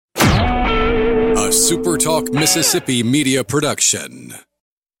SuperTalk Mississippi media production.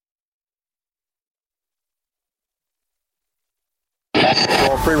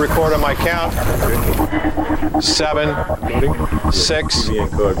 We'll pre-record on my count. 7, 6,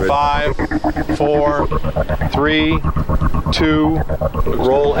 5, 4, 3, 2.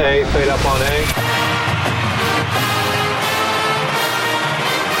 Roll A, fade up on A.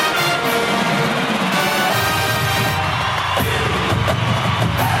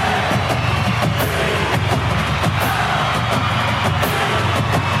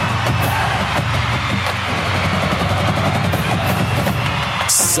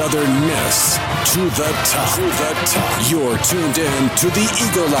 Southern Miss to the top. You're tuned in to the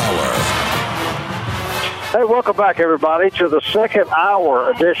Eagle Hour. Hey, welcome back, everybody, to the second hour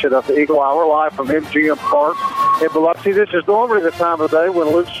edition of the Eagle Hour, live from MGM Park in Biloxi. This is normally the time of day when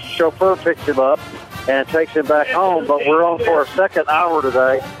Luke's chauffeur picks him up and takes him back home, but we're on for a second hour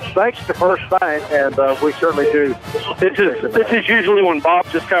today, thanks to First Bank, and we certainly do. This is usually when Bob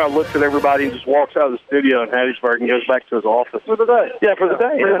just kind of looks at everybody and just walks out of the studio in Hattiesburg and goes back to his office. For the day. Yeah, for the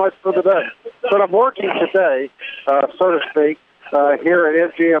day. Pretty much for the day. But I'm working today, so to speak, here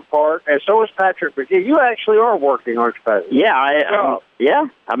at MGM Park, and so is Patrick McGee. You actually are working, aren't you, Patrick? Yeah,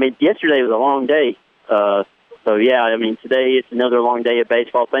 I mean, yesterday was a long day. So, yeah, I mean, today it's another long day of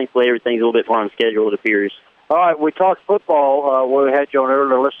baseball. Thankfully, everything's a little bit more on schedule, it appears. All right, we talked football when we had you on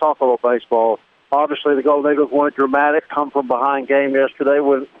earlier. Let's talk a little baseball. Obviously, the Golden Eagles won a dramatic come-from-behind game yesterday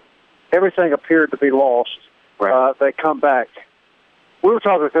when everything appeared to be lost. Right. They come back. We were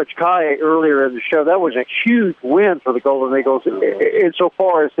talking to Coach Kai earlier in the show. That was a huge win for the Golden Eagles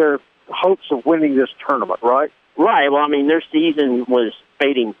insofar as their hopes of winning this tournament, right? Right. Well, I mean, their season was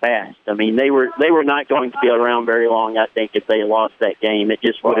fading fast. I mean, they were not going to be around very long, I think, if they lost that game. It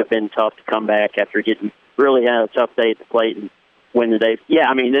just would have been tough to come back after getting really had a tough day at the plate and win the day. Yeah,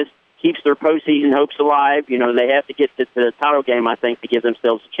 I mean, this keeps their postseason hopes alive. You know, they have to get to the title game, I think, to give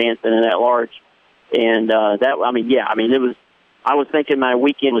themselves a chance in it at large. And it was. I was thinking my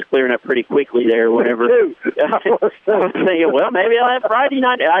weekend was clearing up pretty quickly there. Whenever I was thinking, well, maybe I'll have Friday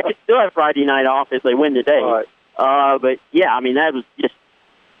night. I could still have Friday night off if they win today. Right. But yeah, I mean that was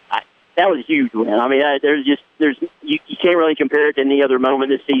a huge win. I mean, you can't really compare it to any other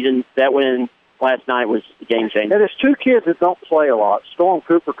moment this season. That win last night was a game changer. And there's two kids that don't play a lot. Storm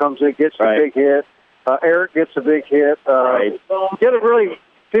Cooper comes in, gets a big hit. Eric gets a big hit. You got to really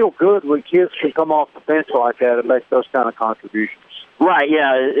feel good when kids can come off the bench like that and make those kind of contributions. Right,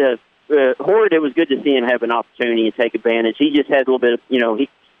 yeah. Horde, it was good to see him have an opportunity and take advantage. He just had a little bit of,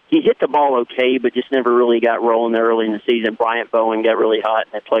 he hit the ball okay, but just never really got rolling there early in the season. Bryant Bowen got really hot,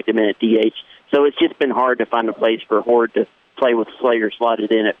 and that plugged him in at DH. So it's just been hard to find a place for Horde to play with Slater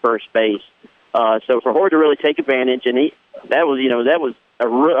slotted in at first base. So for Horde to really take advantage, and that was a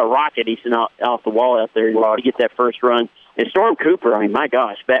rocket he sent off the wall out there to get that first run. And Storm Cooper, I mean, my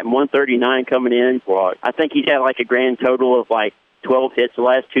gosh, batting 139 coming in. Right. I think he's had like a grand total of like 12 hits the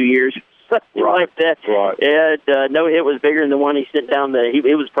last 2 years. Something like that. Right. And no hit was bigger than the one he sent down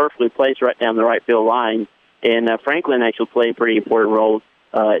it was perfectly placed right down the right field line. And Franklin actually played a pretty important role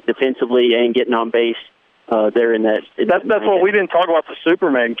defensively and getting on base there in that. That's what we didn't talk about, the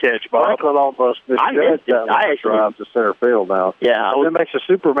Superman catch, Bob. Franklin almost drives to center field now. Yeah. It makes a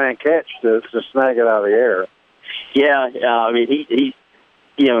Superman catch to snag it out of the air. Yeah, I mean, he's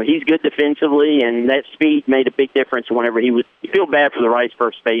good defensively, and that speed made a big difference whenever you feel bad for the Rice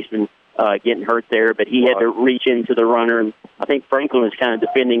first baseman getting hurt there, but he had to reach into the runner, and I think Franklin was kind of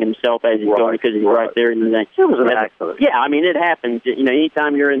defending himself as he's going because he's right there in the net. It was an accident. Yeah, I mean, it happens.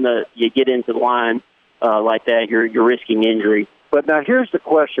 Anytime you get into the line like that, you're risking injury. But now here's the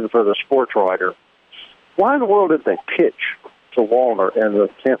question for the sports writer. Why in the world did they pitch to Wallner in the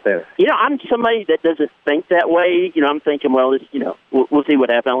 10th inning? I'm somebody that doesn't think that way. I'm thinking, well, we'll see what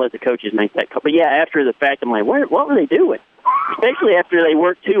happens. I'll let the coaches make that call. But, yeah, after the fact, I'm like, what were they doing? Especially after they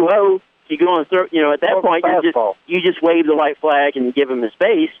worked 2-0, you go and throw, at that point, you just wave the white flag and give him his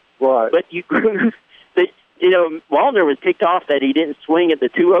space. Right. But, Wallner was ticked off that he didn't swing at the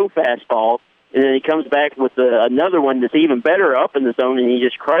 2-0 fastball, and then he comes back with another one that's even better up in the zone, and he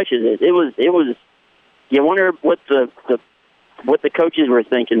just crushes it. It was. You wonder what the coaches were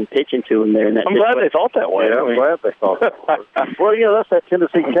thinking pitching to him there. In that I'm glad they thought that way. Yeah, I'm glad they thought that way. Well, that's that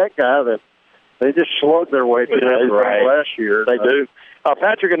Tennessee Tech guy that they just slugged their way through last year. They do.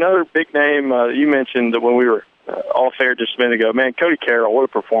 Patrick, another big name you mentioned when we were off air just a minute ago. Man, Cody Carroll, what a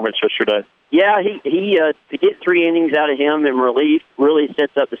performance yesterday. Yeah, he to get 3 innings out of him in relief really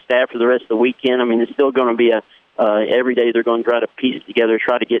sets up the staff for the rest of the weekend. I mean, it's still going to be every day they're going to try to piece it together,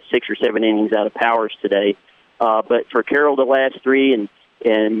 try to get 6 or 7 innings out of Powers today. But for Carroll, the last 3, and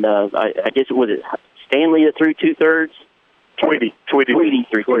and I guess it was Stanley that threw 2/3. Tweedy threw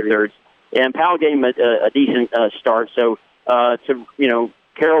 2/3, and Powell gave him a decent start. So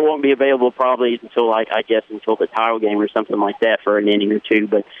Carroll won't be available probably until until the title game or something like that for an inning or two.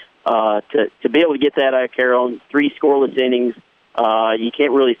 But to be able to get that out of Carroll, 3 scoreless innings, you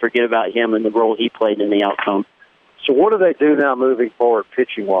can't really forget about him and the role he played in the outcome. So what do they do now moving forward,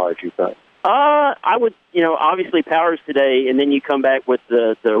 pitching-wise, you think? I would, obviously Powers today, and then you come back with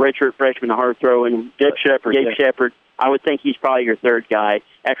the redshirt freshman, the hard throw, and Gabe Shepard. I would think he's probably your third guy.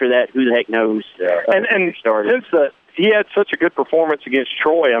 After that, who the heck knows? And since he had such a good performance against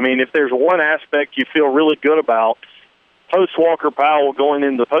Troy, I mean, if there's one aspect you feel really good about post Walker Powell going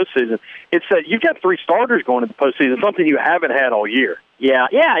into the postseason, it's that you've got 3 starters going into the postseason, something you haven't had all year. Yeah.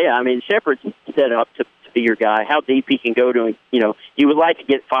 I mean, Shepard's set up to be your guy. How deep he can go to him, you would like to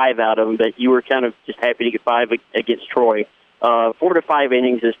get 5 out of him, but you were kind of just happy to get 5 against Troy. 4 to 5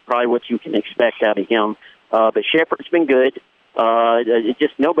 innings is probably what you can expect out of him. But Shepard's been good. It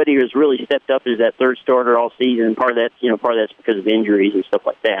just nobody has really stepped up as that third starter all season. Part of that's because of injuries and stuff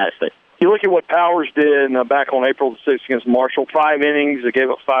like that. But you look at what Powers did back on April the 6th against Marshall. 5 innings, they gave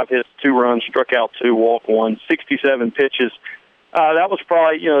up 5 hits, 2 runs, struck out 2, walked 1, 67 pitches. That was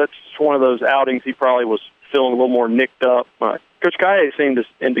probably, that's one of those outings he probably was feeling a little more nicked up. Coach Kaye seemed to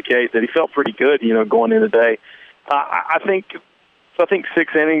indicate that he felt pretty good, going in today. I think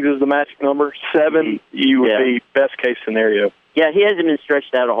 6 innings is the magic number. 7, you would be best case scenario. Yeah, he hasn't been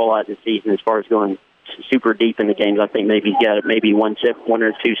stretched out a whole lot this season as far as going super deep in the games. I think maybe he's got one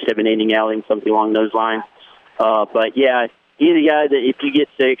or 2 7-inning outings, something along those lines. But yeah, he's a guy that if you get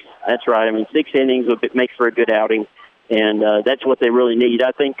 6, that's right. I mean, 6 innings would make for a good outing, and that's what they really need.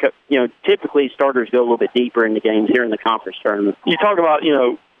 I think typically starters go a little bit deeper in the games here in the conference tournament. You talk about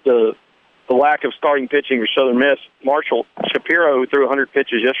the lack of starting pitching for Southern Miss. Marshall Shapiro, who threw 100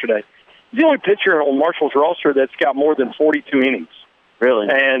 pitches yesterday, he's the only pitcher on Marshall's roster that's got more than 42 innings. Really?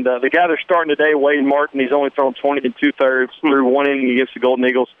 And the guy they're starting today, Wade Martin, he's only thrown 20 2/3 through 1 inning against the Golden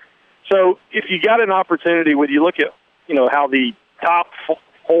Eagles. So if you got an opportunity, when you look at how the top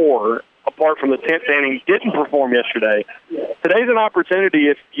 4, apart from the 10th inning, didn't perform yesterday, today's an opportunity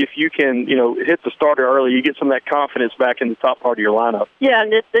if you can hit the starter early, you get some of that confidence back in the top part of your lineup. Yeah,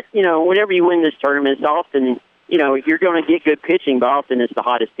 and whenever you win this tournament, it's often if you're going to get good pitching, but often it's the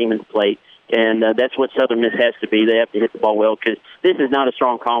hottest team in the plate. And that's what Southern Miss has to be. They have to hit the ball well because this is not a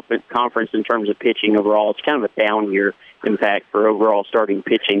strong conference in terms of pitching overall. It's kind of a down year, in fact, for overall starting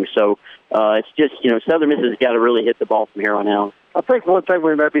pitching. So it's just, Southern Miss has got to really hit the ball from here on out. I think one thing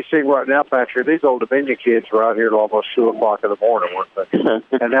we may be seeing right now, Patrick, these Old Dominion kids were out here at almost 2 o'clock in the morning, weren't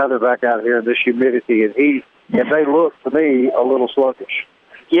they? And now they're back out here in this humidity and heat, and they look, to me, a little sluggish.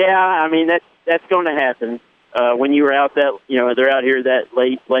 Yeah, I mean, that's going to happen. When you were out they're out here that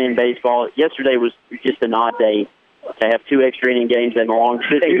late playing baseball. Yesterday was just an odd day to have 2 extra inning games and a long.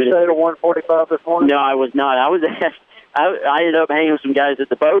 Did you stay to 1:45 this morning? No, I was not. I ended up hanging with some guys at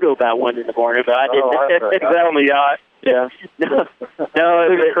the Bodo about 1 in the morning, but I didn't. Is that on the yacht? Yeah. No.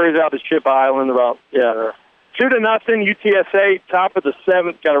 It cruise out to Ship Island about 2-0. UTSA, top of the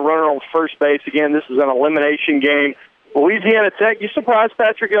 7th, got a runner on first base again. This is an elimination game. Louisiana Tech. You surprised,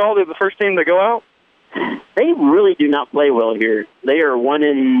 Patrick, at all? They're the first team to go out. They really do not play well here. They are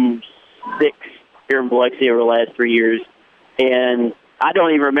 1-6 here in Biloxi over the last 3 years, and I don't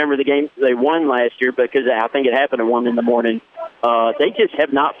even remember the game they won last year because I think it happened at 1 in the morning. They just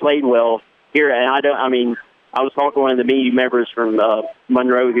have not played well here, and I was talking to one of the media members from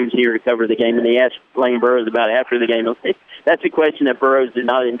Monroe who's here to cover the game, and they asked Lane Burroughs about it after the game. That's a question that Burroughs did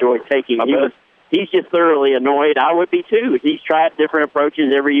not enjoy taking. He's just thoroughly annoyed. I would be too. He's tried different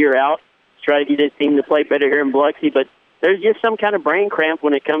approaches every year out. Try to get his team to play better here in Biloxi, but there's just some kind of brain cramp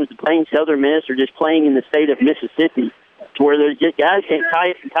when it comes to playing Southern Miss or just playing in the state of Mississippi, to where there's just guys can't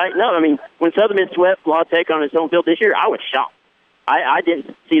tighten up. I mean, when Southern Miss swept La Tech on its home field this year, I was shocked. I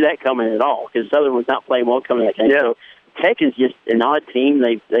didn't see that coming at all because Southern was not playing well coming that game. Yeah. So Tech is just an odd team.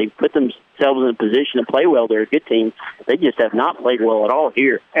 They put themselves in a position to play well. They're a good team. They just have not played well at all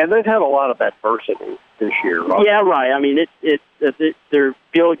here. And they've had a lot of adversity this year, right? Yeah, right. I mean, they're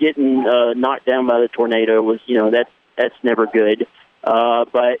still getting knocked down by the tornado. That's never good.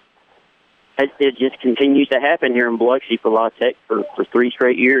 But it just continues to happen here in Biloxi for La Tech for 3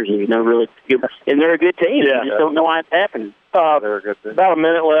 straight years. And and they're a good team. Yeah. You just don't know why it's happening. They're a good team. About a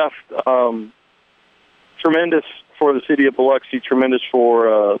minute left. Tremendous for the city of Biloxi. Tremendous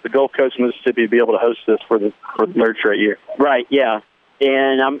for the Gulf Coast of Mississippi to be able to host this for the 3rd straight year. Right. Yeah.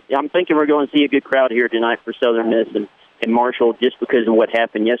 And I'm thinking we're going to see a good crowd here tonight for Southern Miss, and in Marshall just because of what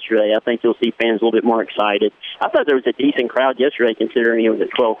happened yesterday. I think you'll see fans a little bit more excited. I thought there was a decent crowd yesterday considering it was at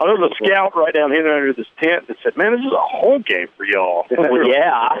 12. There was a scout right down here under this tent that said, "Man, this is a home game for y'all." Well,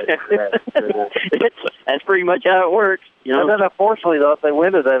 yeah. That's pretty much how it works. You know? And then, unfortunately, though, if they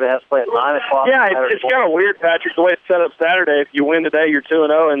win today, they have to play at 9 o'clock. Yeah, it's kind of weird, Patrick, the way it's set up Saturday. If you win today, you're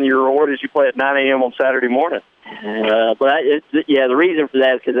 2-0, and your reward is you play at 9 a.m. on Saturday morning. The reason for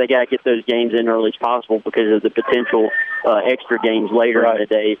that is because they got to get those games in early as possible because of the potential extra games later in the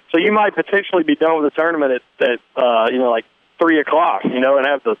day. So you might potentially be done with the tournament at like 3 o'clock, and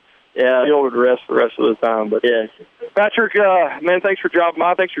have the field rest the rest of the time. But yeah, Patrick, man, thanks for dropping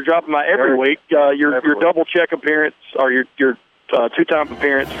by. Thanks for dropping by every week. Your double check appearance or your two-time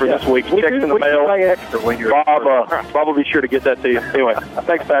appearance for this week. Check in the mail. Bob will be sure to get that to you. Anyway,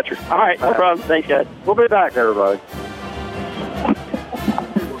 thanks, Patrick. All right, no problem. Thanks, guys. We'll be back, everybody.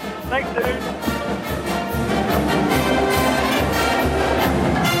 Thanks, dude.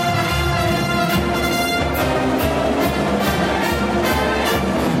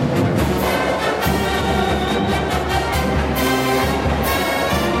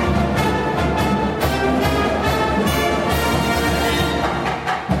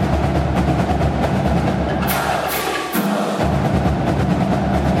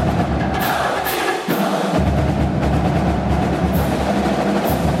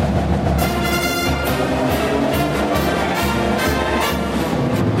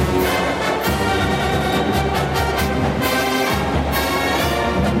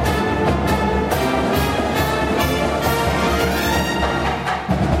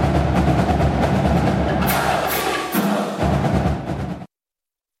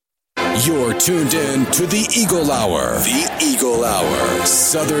 You're tuned in to the Eagle Hour. The Eagle Hour.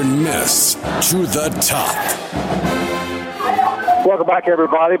 Southern Miss to the top. Welcome back,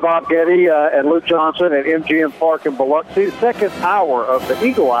 everybody. Bob Getty and Luke Johnson at MGM Park in Biloxi. Second hour of the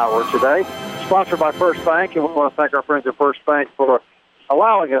Eagle Hour today, sponsored by First Bank. And we want to thank our friends at First Bank for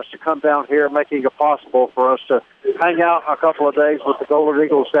allowing us to come down here, making it possible for us to hang out a couple of days with the Golden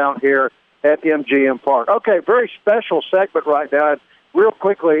Eagles down here at MGM Park. Okay, very special segment right now. Real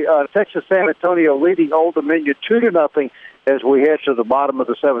quickly, Texas San Antonio leading Old Dominion 2-0 as we head to the bottom of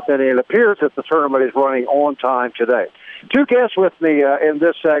the seventh inning. It appears that the tournament is running on time today. Two guests with me in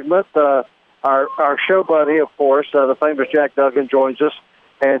this segment. Our show buddy, of course, the famous Jack Duggan joins us.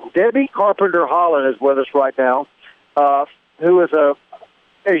 And Debbie Carpenter Holland is with us right now, who is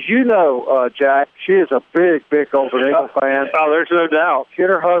as you know, Jack, she is a big Golden Eagle fan. Oh, there's no doubt. She and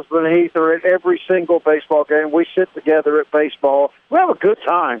her husband, Heath, are at every single baseball game. We sit together at baseball. We have a good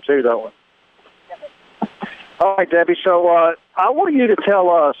time, too, don't we? All right, Debbie, so I want you to tell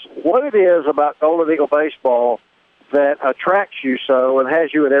us what it is about Golden Eagle baseball that attracts you so and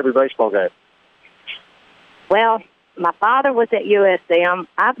has you at every baseball game. Well, my father was at USM.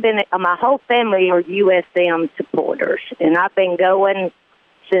 My whole family are USM supporters, and I've been going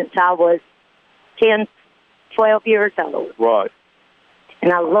since I was 10, 12 years old. Right.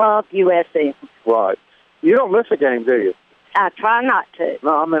 And I love USM. Right. You don't miss a game, do you? I try not to.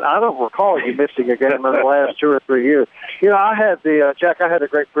 No, I mean, I don't recall you missing a game in the last 2 or 3 years. I had Jack, I had the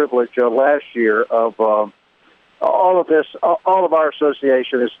great privilege last year of all of our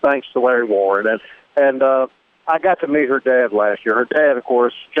association is thanks to Larry Warren. And I got to meet her dad last year. Her dad, of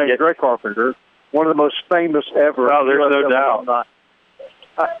course, James Ray Carpenter, one of the most famous ever. Oh, there's no doubt.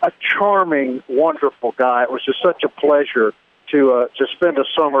 A charming, wonderful guy. It was just such a pleasure to spend a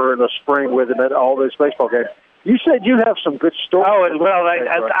summer and a spring with him at all those baseball games. You said you have some good stories. Oh, well,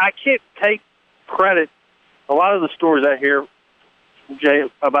 I can't take credit. A lot of the stories I hear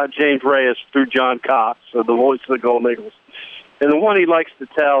about James Ray is through John Cox, the voice of the Golden Eagles. And the one he likes to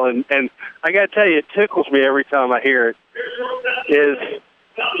tell, and I got to tell you, it tickles me every time I hear it, is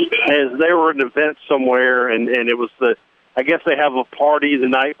they were at an event somewhere, and it was I guess they have a party the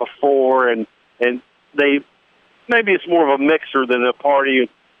night before, and they maybe it's more of a mixer than a party,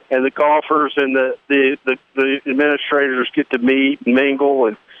 and the golfers and the administrators get to meet and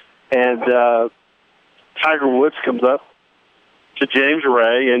mingle, and Tiger Woods comes up to James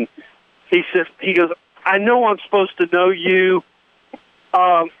Ray, and he goes, I know I'm supposed to know you.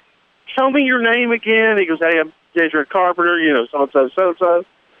 Tell me your name again. He goes, hey, I'm James Ray Carpenter, so-and-so.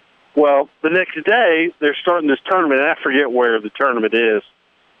 Well, the next day, they're starting this tournament, and I forget where the tournament is,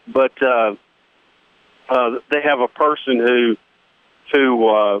 but they have a person who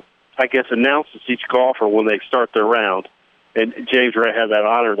I guess, announces each golfer when they start their round, and James Ray had that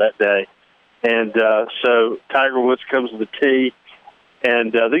honor that day. And so Tiger Woods comes to the tee,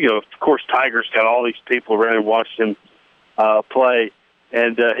 and, of course, Tiger's got all these people around and watch him play.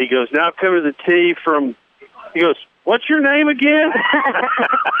 And he goes, now come to the tee what's your name again?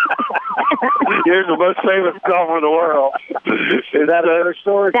 Here's the most famous golfer in the world. Is that a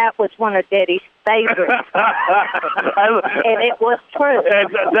story? That was one of Daddy's favorites. And it was true. And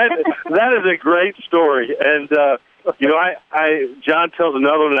that is a great story. And, John tells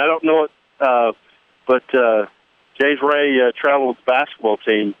another one, I don't know it, but James Ray traveled with the basketball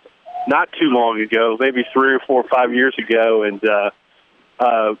team not too long ago, maybe 3 or 4 or 5 years ago, and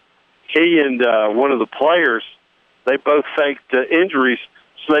he and one of the players, they both faked injuries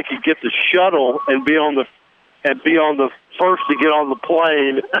so they could get the shuttle and be on the first to get on the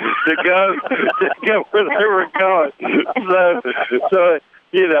plane to go where they were going. So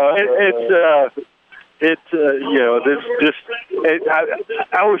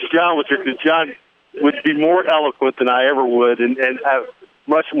I wish John was here, because John would be more eloquent than I ever would, and have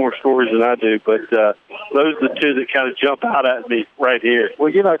much more stories than I do. But those are the two that kind of jump out at me right here.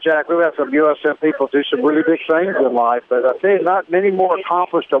 Well, Jack, we've had some USM people do some really big things in life, but I tell you, not many more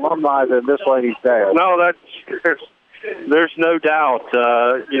accomplished alumni than this lady's dad. No, there's no doubt.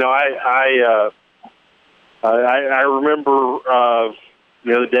 I remember,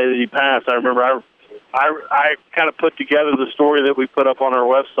 the day that he passed. I remember I kind of put together the story that we put up on our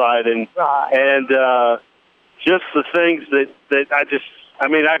website, and just the things that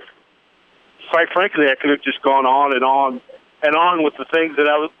quite frankly, I could have just gone on and on and on with the things that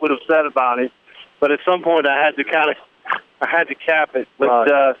I would have said about him, but at some point I had to cap it. But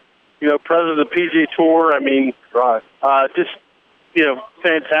right. President of the PGA Tour, right. Just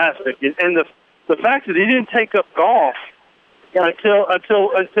fantastic, and the fact that he didn't take up golf until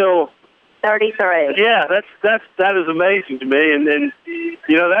 33. Yeah, that is amazing to me, and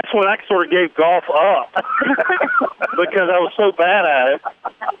that's when I sort of gave golf up because I was so bad at it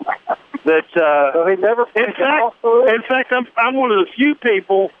that. So he never. In fact, I'm one of the few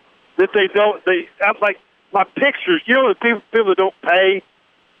people that I'm like my pictures. The people that don't pay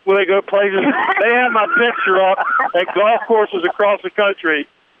when they go places, they have my picture up at golf courses across the country.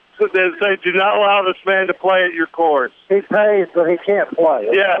 They say, do not allow this man to play at your course. He pays, but he can't play.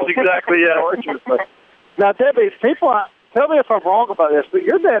 Yeah, exactly, yeah. Now, Debbie, tell me if I'm wrong about this, but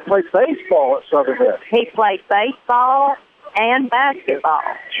your dad played baseball at Southern Miss. He played baseball and basketball.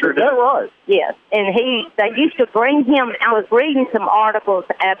 Sure did. Is that right? Yes, and they used to bring him, I was reading some articles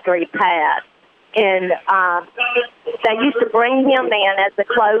after he passed, and they used to bring him in as a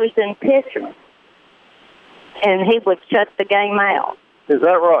closing pitcher, and he would shut the game out. Is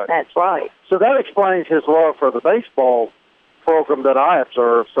that right? That's right. So that explains his love for the baseball program that I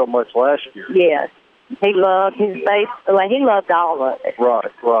observed so much last year. Yes. He loved his baseball. He loved all of it.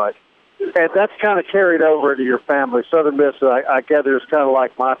 Right. And that's kind of carried over into your family. Southern Miss, I gather, is kind of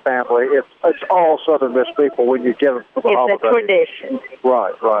like my family. It's all Southern Miss people when you get them for the holidays. It's a tradition.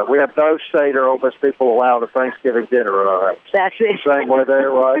 Right. We have no State or Ole Miss people allowed at Thanksgiving dinner in our house. That's it. Same way there,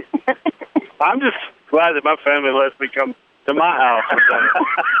 right? I'm just glad that my family lets me come to my house.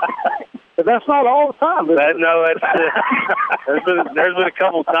 But that's not all the time. There's been a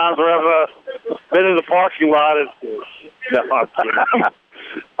couple of times where I've been in the parking lot. No, I'm kidding.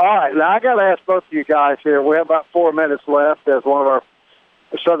 All right, now I got to ask both of you guys here. We have about 4 minutes left as one of our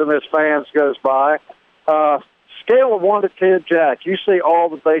Southern Miss fans goes by. Scale of 1 to 10, Jack. You see all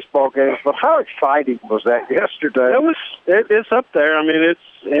the baseball games, but how exciting was that yesterday? It's up there.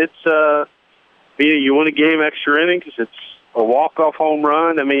 It's you win a game extra innings. It's a walk-off home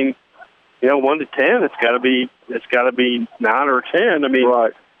run. 1 to 10. It's got to be 9 or 10.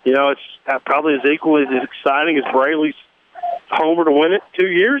 Right. It's probably as equally as exciting as Braley's homer to win it 2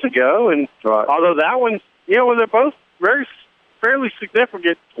 years ago. And right. Although that one, they're both fairly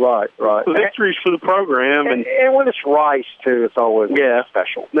significant right. victories for the program. And when it's Rice, too, it's always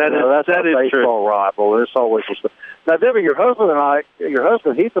special. That is baseball true. rival. It's always now, Debbie, your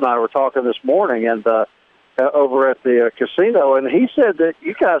husband Heath and I were talking this morning, and over at the casino, and he said that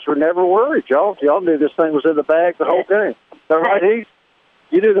you guys were never worried. Y'all knew this thing was in the bag the whole game. Is that right, Heath?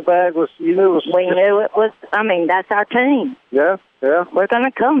 You knew the bag was. You knew it was. We knew it was. That's our team. Yeah. We're going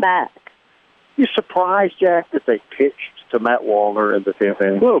to come back. You surprised, Jack, that they pitched to Matt Wallner in the 10th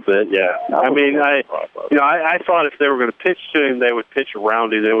inning? A little bit, yeah. I thought if they were going to pitch to him, they would pitch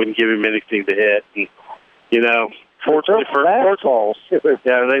around him. They wouldn't give him anything to hit. And, fortunately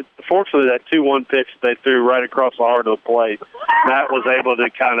fortunately that 2-1 pitch they threw right across the heart of the plate, Matt was able to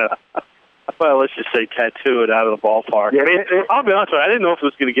kind of, let's just say tattoo it out of the ballpark. Yeah, I'll be honest with you, I didn't know if it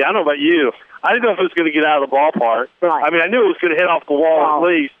was going to get. I don't know about you. I didn't know if it was going to get out of the ballpark. Right. I knew it was going to hit off the wall at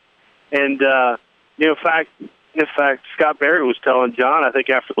least. And in fact, Scott Berry was telling John, I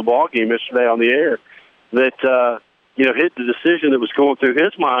think after the ball game yesterday on the air, that the decision that was going through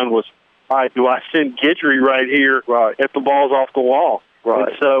his mind was, all right, do I send Guidry right here if the ball's off the wall? Right.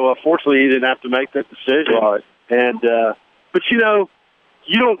 And so, fortunately, he didn't have to make that decision. Right. And, but, you don't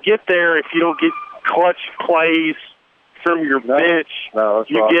get there if you don't get clutch plays from your bench. No, that's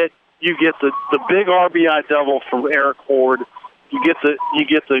you right. You get the big RBI double from Eric Horde. You get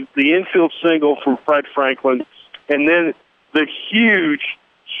the infield single from Fred Franklin, and then the huge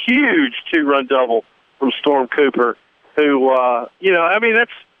 2-run double from Storm Cooper, who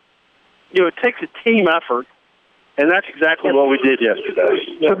that's it takes a team effort, and that's exactly what we did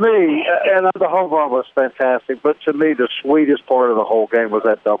yesterday. To me, and the home run was fantastic, but to me the sweetest part of the whole game was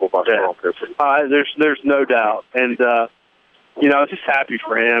that double by Storm Cooper. There's no doubt, and I was just happy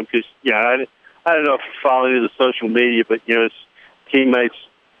for him because I don't know if you follow the social media, but his teammates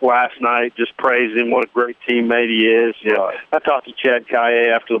last night just praised him. What a great teammate he is. I talked to Chad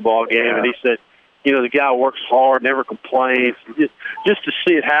Kaye after the ball game, and he said, the guy works hard, never complains. Just to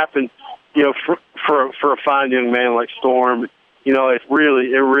see it happen, for a fine young man like Storm, it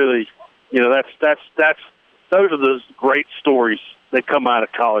really, that's those are those great stories that come out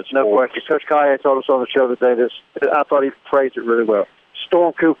of college. No question. Coach Kaye told us on the show today this. I thought he phrased it really well.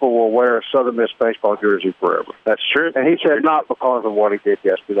 Storm Cooper will wear a Southern Miss baseball jersey forever. That's true. And he said not because of what he did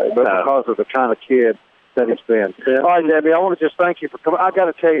yesterday, but because of the kind of kid that he's been. Yeah. All right, Debbie, I want to just thank you for coming. I got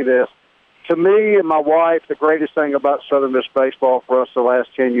to tell you this. To me and my wife, the greatest thing about Southern Miss baseball for us the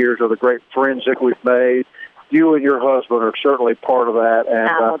last 10 years are the great friends that we've made. You and your husband are certainly part of that. And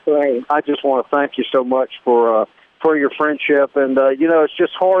I just want to thank you so much for your friendship. And, it's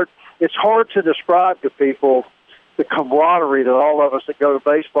just hard. It's hard to describe to people the camaraderie that all of us that go to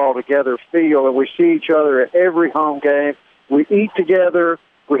baseball together feel, and we see each other at every home game. We eat together.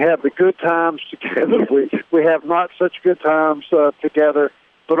 We have the good times together. We have not such good times together.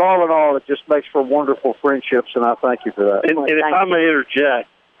 But all in all, it just makes for wonderful friendships, and I thank you for that. And if I may interject,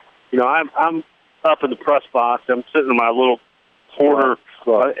 I'm up in the press box. I'm sitting in my little corner,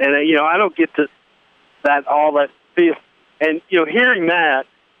 and I don't get to all that feel. And hearing that,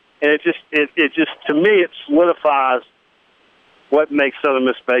 and it just to me it solidifies what makes Southern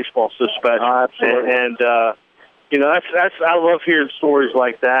Miss baseball so special. Absolutely. And that's I love hearing stories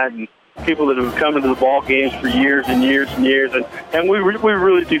like that, and people that have come into the ball games for years and years and years, and we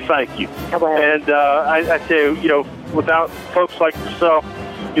really do thank you. And I tell you, without folks like yourself,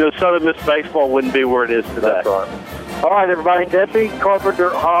 Southern Miss baseball wouldn't be where it is today. That's right. All right, everybody. Debbie Carpenter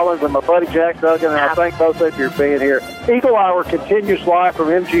Hollins and my buddy Jack Duggan, and I thank both of you for being here. Eagle Hour continues live from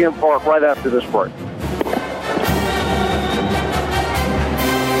MGM Park right after this break.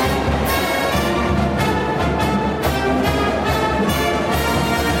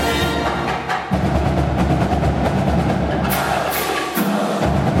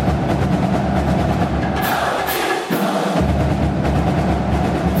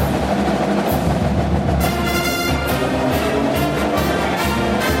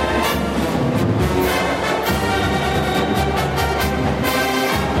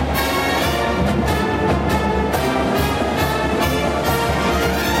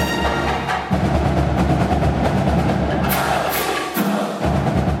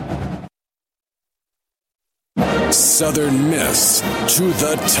 Southern Miss to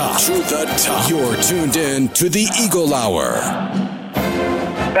the top. To the top. You're tuned in to the Eagle Hour.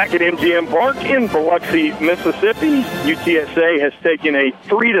 Back at MGM Park in Biloxi, Mississippi, UTSA has taken a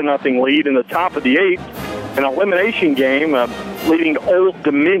 3-0 lead in the top of the eighth. An elimination game leading Old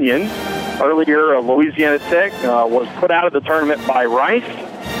Dominion. Earlier, Louisiana Tech was put out of the tournament by Rice.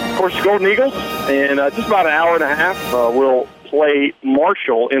 Of course, the Golden Eagles, in just about an hour and a half, will play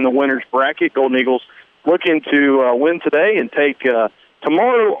Marshall in the winner's bracket. Golden Eagles looking to win today and take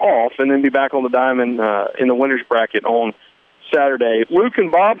tomorrow off and then be back on the diamond in the winner's bracket on Saturday. Luke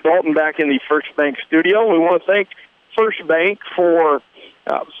and Bob Dalton back in the First Bank studio. We want to thank First Bank for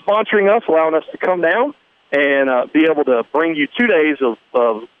sponsoring us, allowing us to come down and be able to bring you 2 days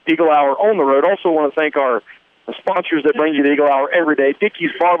of Eagle Hour on the road. Also want to thank our sponsors that bring you the Eagle Hour every day: Dickey's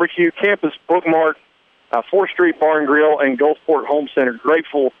Barbecue, Campus Bookmark, 4th Street Bar and Grill, and Gulfport Home Center.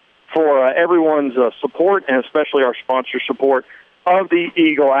 Grateful for everyone's support, and especially our sponsor support of the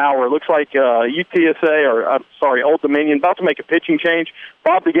Eagle Hour. Looks like Old Dominion about to make a pitching change.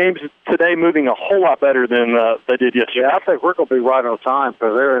 Bob, the game's today moving a whole lot better than they did yesterday. Yeah, I think we're going to be right on time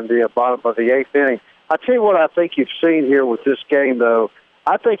because they're in the bottom of the eighth inning. I tell you what I think you've seen here with this game, though.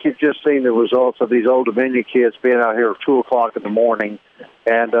 I think you've just seen the results of these Old Dominion kids being out here at 2 o'clock in the morning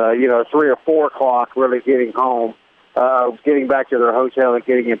and, 3 or 4 o'clock really getting home. Getting back to their hotel and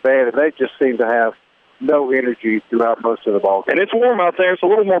getting in bed, and they just seem to have no energy throughout most of the ball game. And it's warm out there. It's a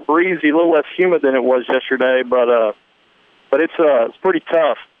little more breezy, a little less humid than it was yesterday, but it's pretty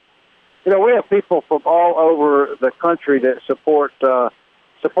tough You know, we have people from all over the country that support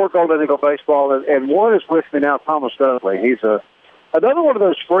Golden Eagle baseball, and one is with me now, Thomas Dudley. He's another one of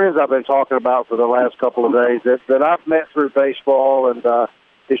those friends I've been talking about for the last couple of days that I've met through baseball, and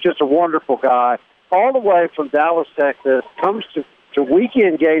he's just a wonderful guy. All the way from Dallas, Texas, comes to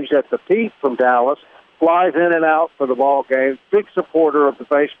weekend games at the Peak from Dallas, flies in and out for the ball games, big supporter of the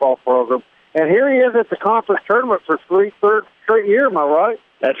baseball program. And here he is at the conference tournament for third straight year, am I right?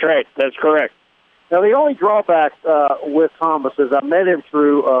 That's right. That's correct. Now, the only drawback with Thomas is I met him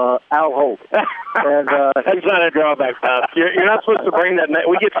through Al Holt. And, that's not a drawback, Bob. You're not supposed to bring that name.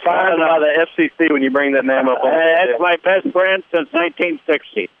 We get fined by the FCC when you bring that name up. That's my best friend since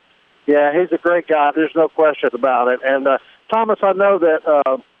 1960. Yeah, he's a great guy. There's no question about it. And, Thomas, I know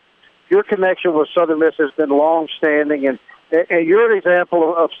that your connection with Southern Miss has been long-standing, and you're an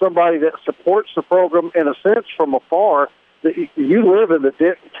example of somebody that supports the program, in a sense, from afar. You live in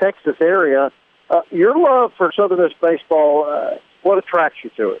the Texas area. Your love for Southern Miss baseball, what attracts you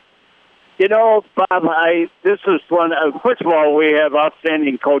to it? You know, Bob, this is one. First of all, we have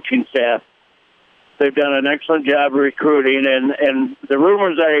outstanding coaching staff. They've done an excellent job recruiting, and the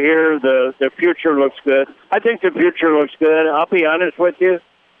rumors I hear, the future looks good. I think the future looks good. I'll be honest with you.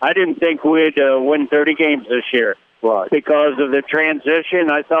 I didn't think we'd win 30 games this year. Right. Because of the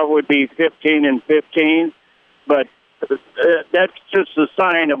transition. I thought we'd be 15-15, but that's just a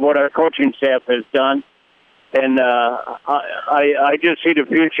sign of what our coaching staff has done. And I just see the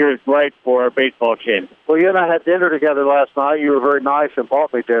future is bright for our baseball team. Well, you and I had dinner together last night. You were very nice and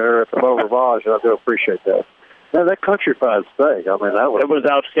bought me dinner at the Beau Rivage, and I do appreciate that. Man, that country fried steak, I mean, it was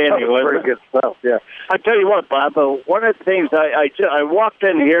outstanding. That was pretty good stuff, yeah. I tell you what, Bob, one of the things, I walked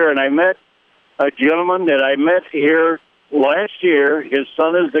in here and I met a gentleman that I met here last year. His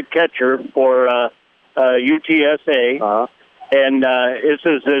son is the catcher for UTSA, and this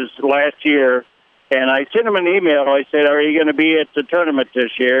is his last year. And I sent him an email. I said, "Are you going to be at the tournament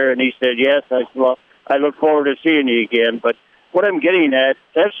this year?" And he said, "Yes." I said, "Well, I look forward to seeing you again." But what I'm getting at,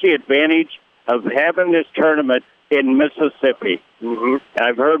 that's the advantage of having this tournament in Mississippi. Mm-hmm.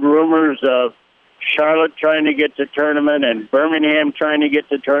 I've heard rumors of Charlotte trying to get the tournament and Birmingham trying to get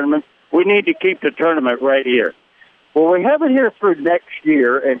the tournament. We need to keep the tournament right here. Well, we have it here through next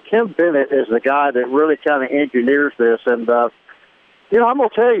year, and Tim Bennett is the guy that really kind of engineers this. And, you know, I'm going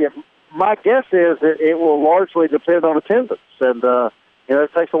to tell you, my guess is that it will largely depend on attendance. And, you know,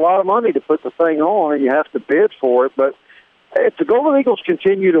 it takes a lot of money to put the thing on, and you have to bid for it. But if the Golden Eagles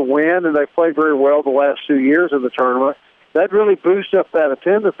continue to win, and they played very well the last 2 years of the tournament, that really boosts up that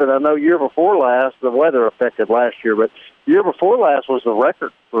attendance. And I know year before last, the weather affected last year, but year before last was the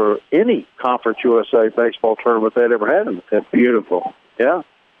record for any Conference USA baseball tournament they'd ever had in the country. Beautiful. Yeah.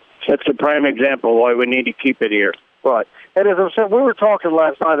 That's a prime example why we need to keep it here. Right. And as I said, we were talking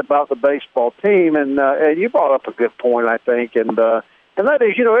last night about the baseball team, and you brought up a good point, I think, and that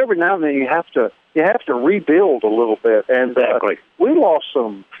is, you know, every now and then you have to rebuild a little bit. And exactly. We lost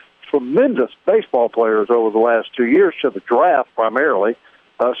some tremendous baseball players over the last 2 years to the draft primarily,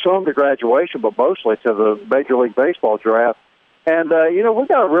 some to graduation, but mostly to the Major League Baseball draft. And, you know, we've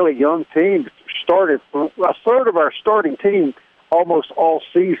got a really young team. Started a third of our starting team almost all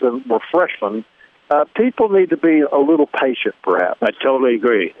season were freshmen. People need to be a little patient, perhaps. I totally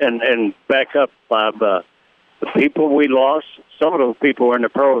agree. And back up, Bob, the people we lost, some of those people are in the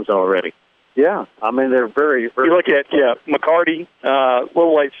pros already. Yeah, I mean, they're very, very... You look at, McCarty, a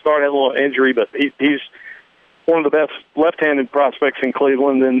little late start, had a little injury, but he's one of the best left-handed prospects in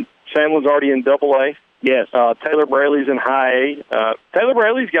Cleveland, and Sandlin's already in Double-A. Yes. Taylor Braley's in High A. Taylor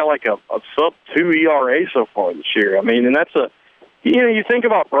Braley's got like a sub-2 ERA so far this year. I mean, and that's you think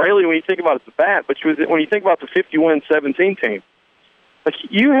about Braley when you think about it at the bat, but when you think about the 50-win 17 team, like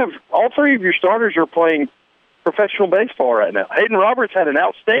you have all three of your starters are playing professional baseball right now. Hayden Roberts had an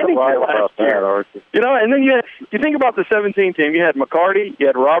outstanding year last year. You know, and then you think about the 17 team. You had McCarty, you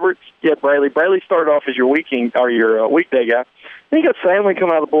had Roberts, you had Braley. Braley started off as your weekday guy. Then you got Sandlin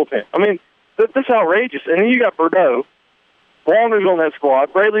coming out of the bullpen. I mean, this is outrageous. And then you got Bordeaux. Warner's on that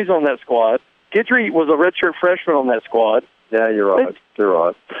squad. Braley's on that squad. Guidry was a redshirt freshman on that squad. Yeah, you're right. You're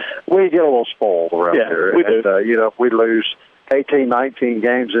right. We get a little spoiled around here. We do. And, you know, if we lose 18, 19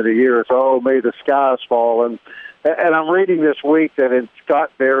 games in a year, it's, may the skies fall. And I'm reading this week that in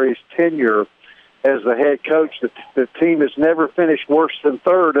Scott Berry's tenure as the head coach, the team has never finished worse than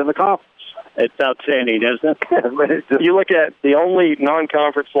third in the conference. It's outstanding, isn't it? You look at the only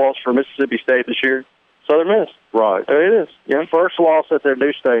non-conference loss for Mississippi State this year, Southern Miss. Right. There it is. Yeah. First loss at their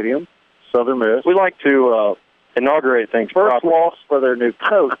new stadium, Southern Miss. We like to inaugurate things. First loss for their new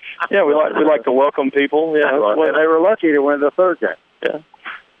coach. Yeah, we like to welcome people. Yeah, right. And they were lucky to win the third game. Yeah.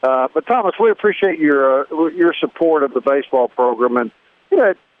 But Thomas, we appreciate your support of the baseball program, and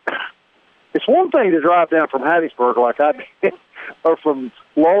it's one thing to drive down from Hattiesburg like I did, or from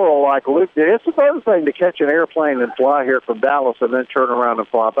Laurel like Luke did. It's another thing to catch an airplane and fly here from Dallas and then turn around and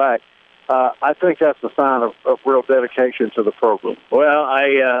fly back. I think that's a sign of real dedication to the program. Well,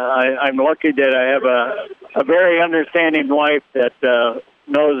 I'm lucky that I have a very understanding wife that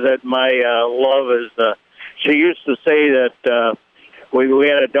knows that my love is. She used to say that we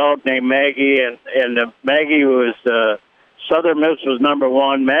had a dog named Maggie, and Maggie was Southern Miss was number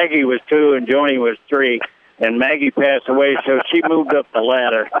 1, Maggie was 2, and Joni was 3. And Maggie passed away, so she moved up the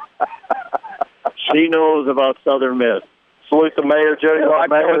ladder. She knows about Southern Miss. Salute the mayor, Jody.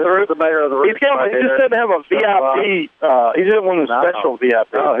 The mayor of the he just doesn't have a VIP. He didn't want a special VIP.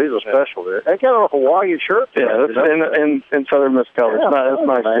 Oh, he's a special there. They got a Hawaiian shirt. Yeah, in Southern Miss colors. Yeah, that's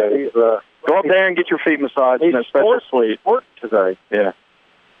nice. Go up there and get your feet massaged in a special suite. Work today. Yeah.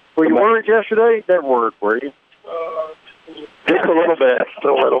 Were you worried yesterday? That word, were you? Just a little bit. Just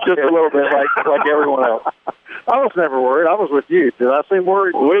a little bit, like everyone else. I was never worried. I was with you. Did I seem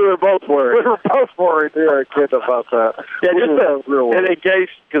worried? We were both worried. Yeah, kid, about that. Yeah, just in case,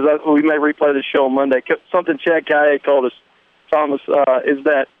 because we may replay the show on Monday, something Chad Kaye told us, Thomas, is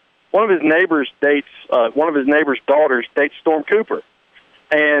that one of his neighbors' daughters dates Storm Cooper.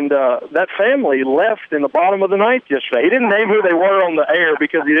 And that family left in the bottom of the ninth yesterday. He didn't name who they were on the air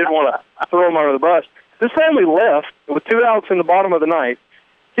because he didn't want to throw them under the bus. This family left with 2 outs in the bottom of the ninth,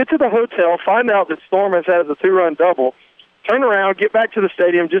 get to the hotel, find out that Storm has had a 2-run double, turn around, get back to the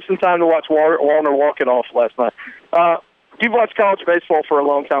stadium just in time to watch Wallner walk it off last night. You've watched college baseball for a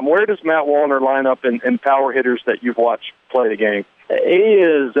long time. Where does Matt Wallner line up in power hitters that you've watched play the game? He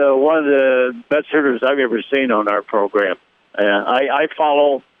is one of the best hitters I've ever seen on our program. I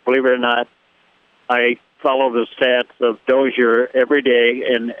follow, believe it or not, I follow the stats of Dozier every day,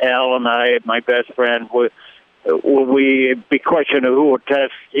 and Al and I, my best friend, we be questioning who would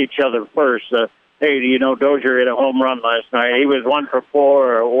test each other first. Hey, do you know Dozier hit a home run last night? He was 1 for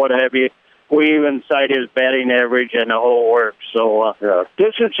 4 or what have you. We even cite his batting average and the whole works. So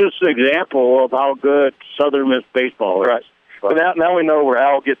this is just an example of how good Southern Miss baseball is. Right. But now we know where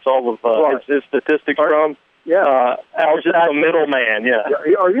Al gets all of his statistics from. Yeah, Al's just a middleman. Yeah.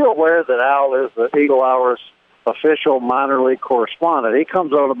 Are you aware that Al is the Eagle Hour's official minor league correspondent? He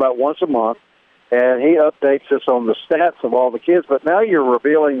comes on about once a month, and he updates us on the stats of all the kids. But now you're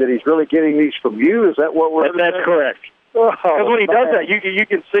revealing that he's really getting these from you. Is that what we're? That's correct. Because when he does that, you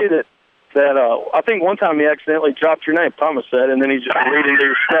can see that I think one time he accidentally dropped your name, Thomas said, and then he's just reading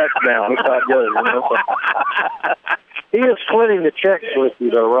your stats down. It's not good. You know? He is splitting the checks with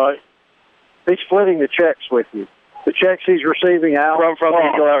you, though, right? He's splitting the checks with you. The checks he's receiving out from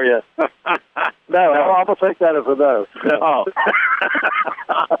the Eagle Hour, yes. No, I'm going to take that as a no. Oh.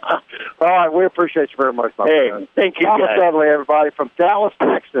 All right, we appreciate you very much, my friend. Thank you, Thomas guys. Dudley, everybody, from Dallas,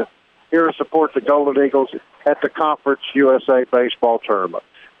 Texas, here to support the Golden Eagles at the Conference USA Baseball Tournament.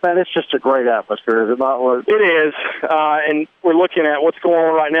 Man, it's just a great atmosphere, is it not, Luke? It is, and we're looking at what's going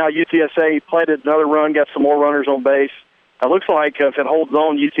on right now. UTSA played another run, got some more runners on base. It looks like if it holds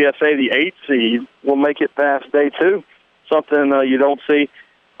on, UTSA, the 8th seed, will make it past day 2, something you don't see.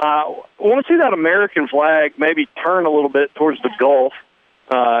 I want to see that American flag maybe turn a little bit towards the Gulf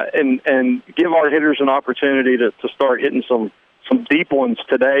and give our hitters an opportunity to start hitting some deep ones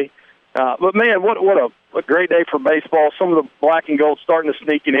today. But, man, what a great day for baseball. Some of the black and gold starting to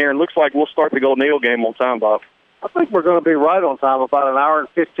sneak in here, and looks like we'll start the Golden Eagle game on time, Bob. I think we're going to be right on time, about an hour and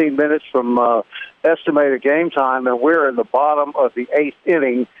 15 minutes from estimated game time, and we're in the bottom of the 8th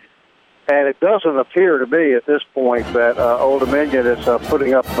inning. And it doesn't appear to me at this point that Old Dominion is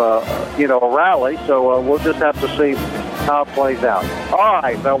putting up, a rally. So we'll just have to see how it plays out. All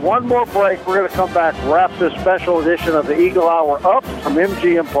right, now one more break. We're going to come back, wrap this special edition of the Eagle Hour up from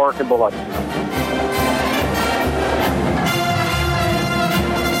MGM Park in Biloxi.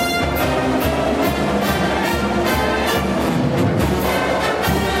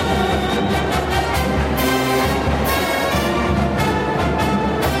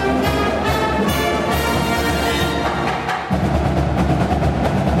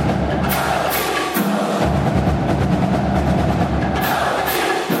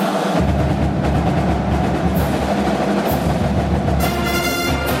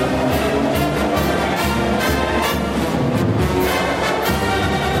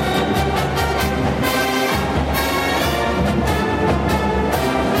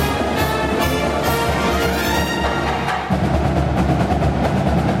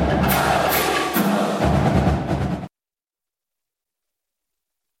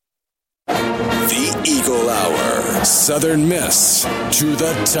 The Eagle Hour. Southern Miss to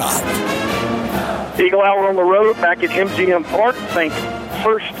the top. Eagle Hour on the road back at MGM Park. Thank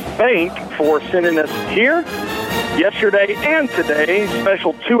First Bank for sending us here yesterday and today.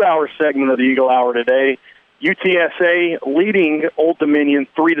 Special 2-hour segment of the Eagle Hour today. UTSA leading Old Dominion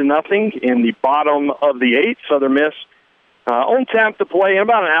 3-0 in the bottom of the 8th. Southern Miss on tap to play in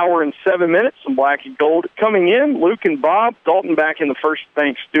about an hour and 7 minutes. Some black and gold coming in. Luke and Bob Dalton back in the First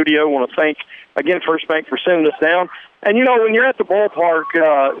Bank studio. I want to thank, again, First Bank for sending us down. And, you know, when you're at the ballpark,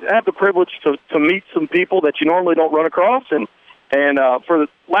 I have the privilege to meet some people that you normally don't run across. And for the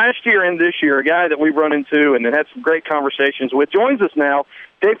last year and this year, a guy that we've run into and had some great conversations with joins us now.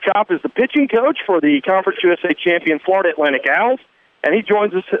 Dave Kopp is the pitching coach for the Conference USA champion Florida Atlantic Owls, and he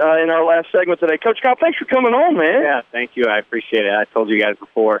joins us in our last segment today. Coach Kopp, thanks for coming on, man. Yeah, thank you. I appreciate it. I told you guys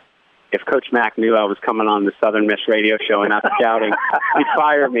before, if Coach Mack knew I was coming on the Southern Miss radio show and not scouting, he'd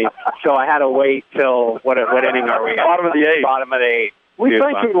fire me. So I had to wait till, what inning are we at? Bottom of the 8th. Bottom of the 8th. We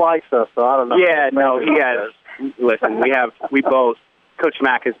think he likes us, so I don't know. Yeah, no, he has. Listen, we both, Coach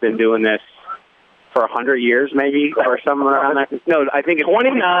Mack has been doing this for 100 years, maybe, or something around that. No, I think it's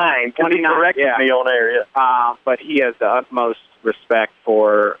 29. 29. Corrected me on air, yeah. But he has the utmost respect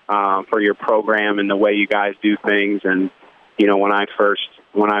for your program and the way you guys do things. And you know, when I first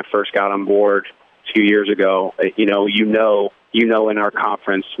got on board 2 years ago, you know in our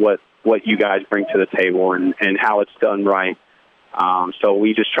conference what you guys bring to the table and how it's done right. So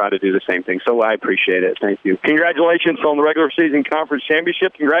we just try to do the same thing. So I appreciate it. Thank you. Congratulations on the regular season conference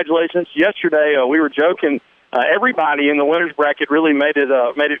championship. Congratulations. Yesterday, we were joking. Everybody in the winners bracket really made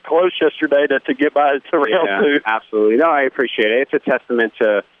it close yesterday to get by to round 2. Absolutely. No, I appreciate it. It's a testament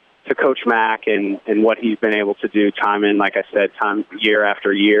to Coach Mack and what he's been able to do time year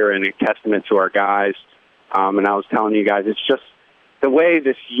after year, and a testament to our guys. And I was telling you guys, it's just the way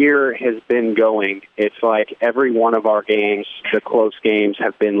this year has been going. It's like every one of our games, the close games,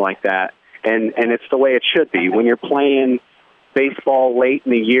 have been like that. And it's the way it should be. When you're playing baseball late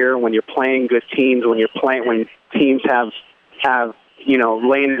in the year, when you're playing good teams, when teams have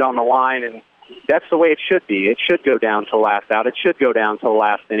laying it on the line, and that's the way it should be. It should go down to last out. It should go down to the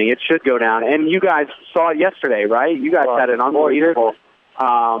last inning. It should go down. And you guys saw it yesterday, right? You guys had an unbelievable.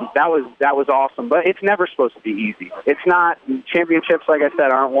 That was awesome, but it's never supposed to be easy. It's not. Championships, like I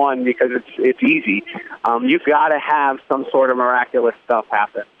said, aren't won because it's easy. You've got to have some sort of miraculous stuff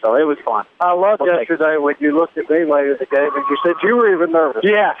happen. So it was fun. I loved yesterday when you looked at me later in the game and you said you were even nervous.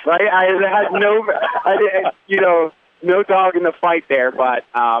 Yes, I had no dog in the fight there, but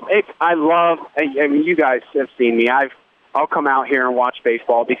I mean, you guys have seen me. I'll come out here and watch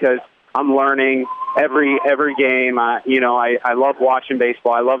baseball because I'm learning every game. I love watching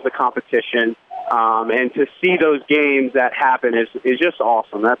baseball. I love the competition, and to see those games that happen is just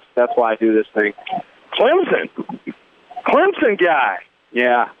awesome. That's why I do this thing. Clemson guy.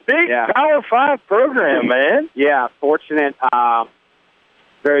 Yeah, big Power 5 program, man. Yeah, fortunate.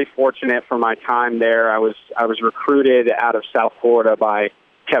 Very fortunate for my time there. I was recruited out of South Florida by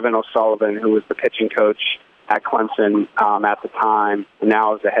Kevin O'Sullivan, who was the pitching coach at Clemson at the time, and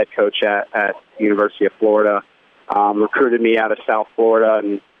now is the head coach at the University of Florida. Recruited me out of South Florida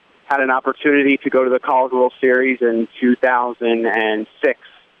and had an opportunity to go to the College World Series in 2006.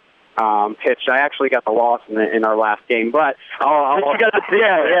 Pitched. I actually got the loss in our last game, but I'll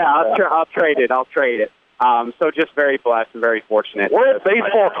trade it. I'll trade it. So just very blessed and very fortunate. We're at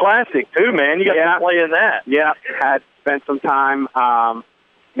Baseball Classic too, man. You got to play in that. Yeah, had spent some time,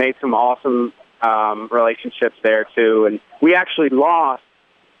 made some awesome relationships there too, and we actually lost.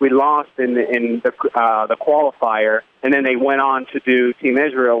 We lost in the qualifier, and then they went on to do. Team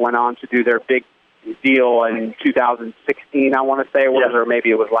Israel went on to do their big deal in 2016. I want to say it was, or maybe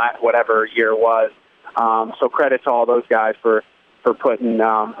it was whatever year it was. So credit to all those guys for putting,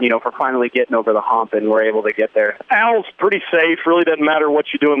 for finally getting over the hump, and we're able to get there. Al's pretty safe. Really doesn't matter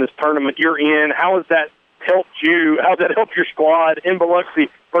what you do in this tournament. You're in. How has that helped you? How does that help your squad in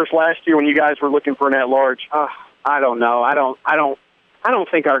Biloxi versus last year when you guys were looking for an at-large? I don't know. I don't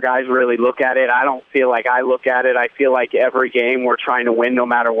think our guys really look at it. I don't feel like I look at it. I feel like every game we're trying to win no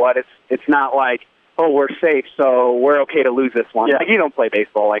matter what. It's not like, oh, we're safe, so we're okay to lose this one. Yeah. Like, you don't play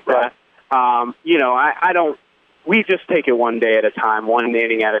baseball like that. I don't. We just take it one day at a time, one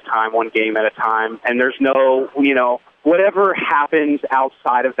inning at a time, one game at a time, and there's no, whatever happens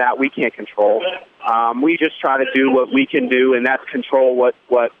outside of that, we can't control. We just try to do what we can do, and that's control what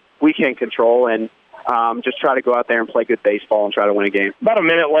we can control, and just try to go out there and play good baseball and try to win a game. About a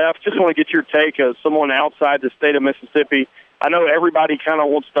minute left. Just want to get your take as someone outside the state of Mississippi. I know everybody kind of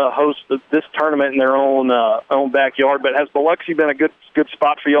wants to host this tournament in their own backyard, but has Biloxi been a good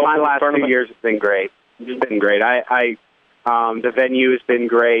spot for y'all? My last 2 years has been great. It's been great. The venue has been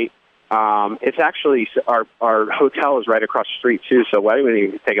great. It's actually our hotel is right across the street too, so I didn't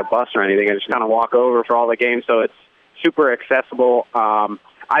even take a bus or anything. I just kind of walk over for all the games, so it's super accessible.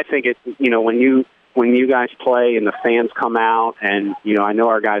 I think it. When you guys play and the fans come out, and I know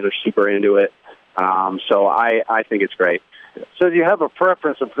our guys are super into it. So I think it's great. So do you have a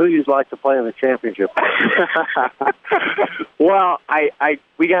preference of who you'd like to play in the championship? Well,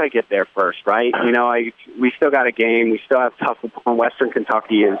 we got to get there first, right? We still got a game. We still have tough. Western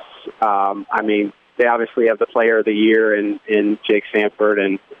Kentucky is. They obviously have the Player of the Year in Jake Sanford,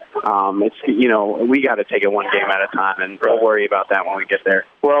 and it's we got to take it one game at a time, and we'll worry about that when we get there.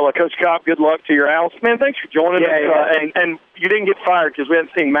 Well, Coach Kopp, good luck to your Owls. Man, thanks for joining us. And you didn't get fired because we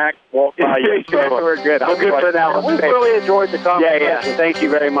hadn't seen Mac walk by yet. We're good. I'm good for that one. We've really enjoyed the conversation. Yeah. Thank you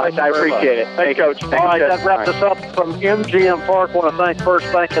very much. I appreciate it. Thank you, Coach. All right, that wraps us up from MGM Park. I want to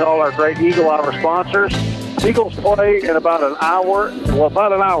thank all our great Eagle Hour sponsors. Eagles play in about an hour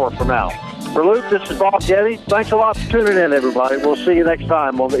from now. For Luke, this is Bob Getty. Thanks a lot for tuning in, everybody. We'll see you next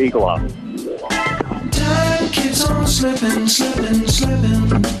time on the Eagle Hour. Time keeps on slipping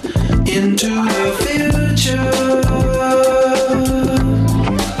into the future.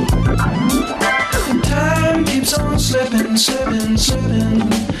 Time keeps on slipping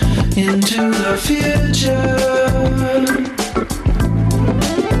into the future.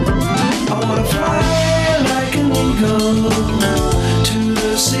 I wanna fly like an eagle to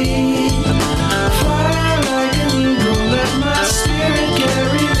the sea. Fly like an eagle, let my spirit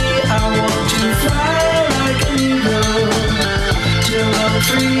carry me. I want to fly like an eagle till I'm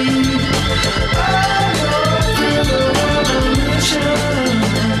free. I go through the revolution.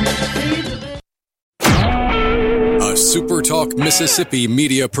 A SuperTalk Mississippi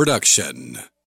media production.